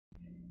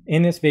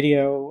In this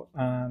video,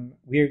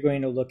 we are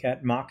going to look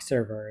at mock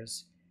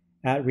servers.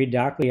 At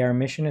Redocly, our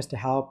mission is to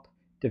help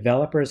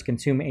developers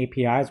consume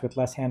APIs with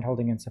less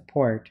handholding and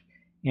support,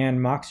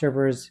 and mock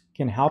servers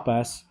can help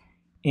us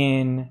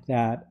in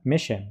that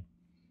mission.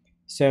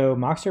 So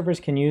mock servers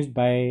can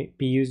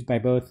be used by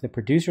both the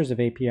producers of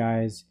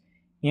APIs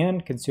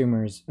and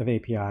consumers of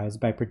APIs.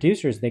 By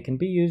producers, they can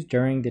be used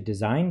during the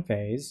design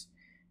phase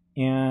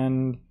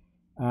and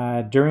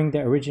during the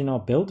original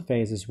build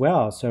phase as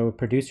well. So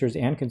producers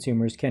and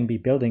consumers can be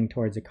building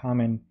towards a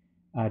common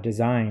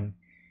design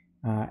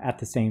at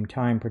the same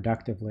time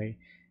productively.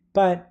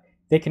 But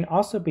they can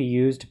also be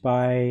used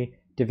by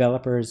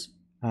developers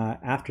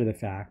after the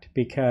fact,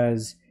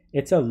 because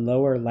it's a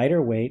lower,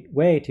 lighter weight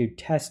way to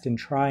test and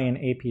try an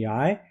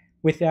API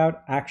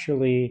without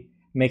actually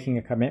making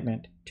a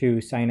commitment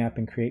to sign up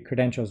and create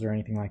credentials or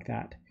anything like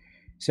that.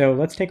 So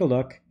let's take a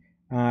look.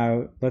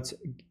 Let's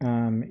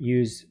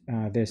use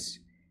this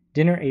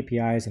dinner API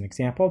as an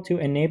example. To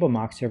enable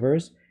mock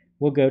servers,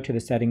 we'll go to the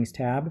Settings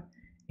tab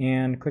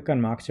and click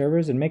on mock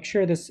servers and make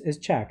sure this is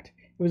checked.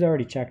 It was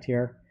already checked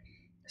here.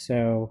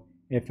 So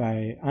if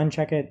I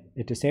uncheck it,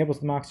 it disables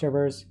the mock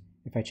servers.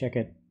 If I check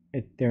it,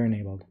 they're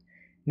enabled.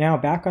 Now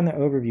back on the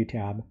Overview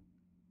tab,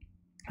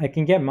 I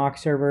can get mock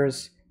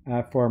servers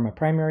for my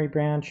primary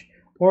branch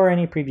or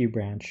any preview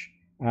branch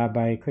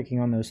by clicking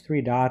on those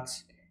three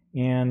dots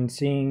and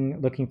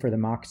looking for the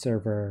mock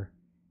server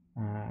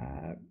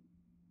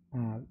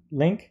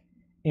link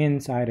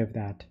inside of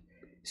that.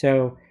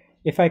 So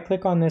if I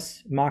click on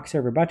this mock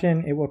server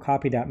button, it will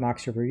copy that mock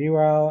server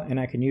URL, and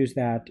I can use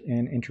that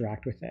and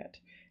interact with it.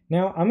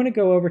 Now I'm going to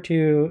go over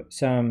to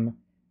some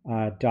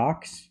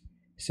docs.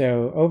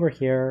 So over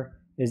here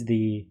is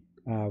the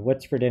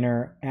What's for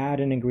Dinner Add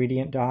an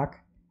Ingredient doc.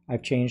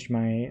 I've changed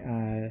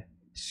my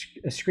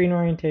screen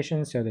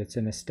orientation so that it's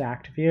in a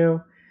stacked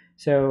view.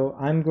 So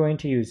I'm going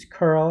to use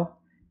curl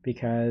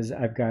because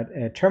I've got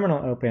a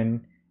terminal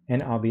open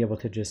and I'll be able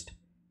to just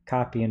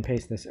copy and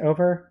paste this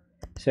over.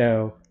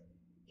 So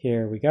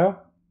here we go.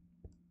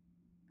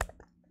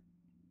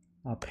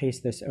 I'll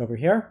paste this over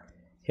here,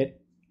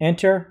 hit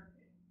enter,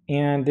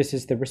 and this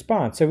is the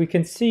response. So we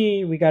can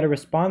see we got a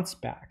response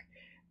back,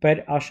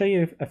 but I'll show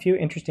you a few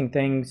interesting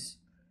things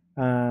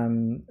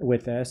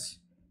with this.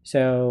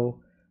 So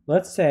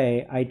let's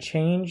say I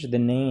change the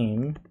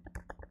name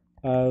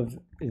of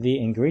the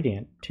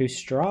ingredient to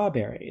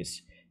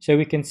strawberries. So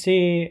we can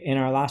see in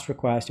our last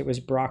request it was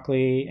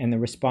broccoli and the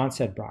response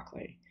said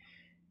broccoli.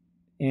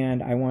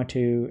 And I want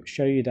to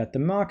show you that the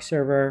mock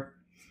server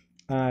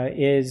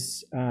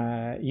uses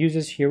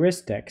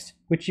heuristics,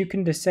 which you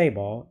can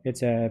disable.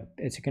 It's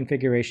a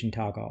configuration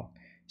toggle.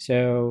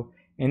 So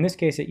in this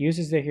case, it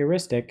uses the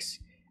heuristics,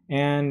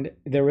 and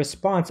the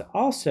response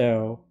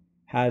also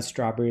has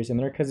strawberries in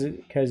there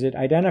because it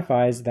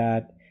identifies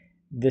that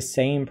the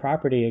same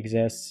property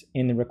exists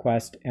in the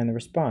request and the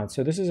response.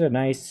 So this is a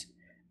nice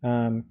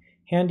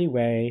handy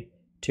way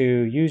to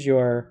use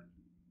your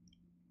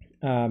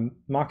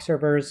mock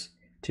servers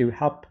to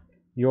help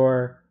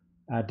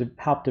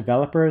help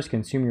developers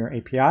consume your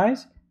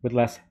APIs with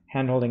less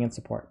handholding and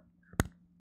support.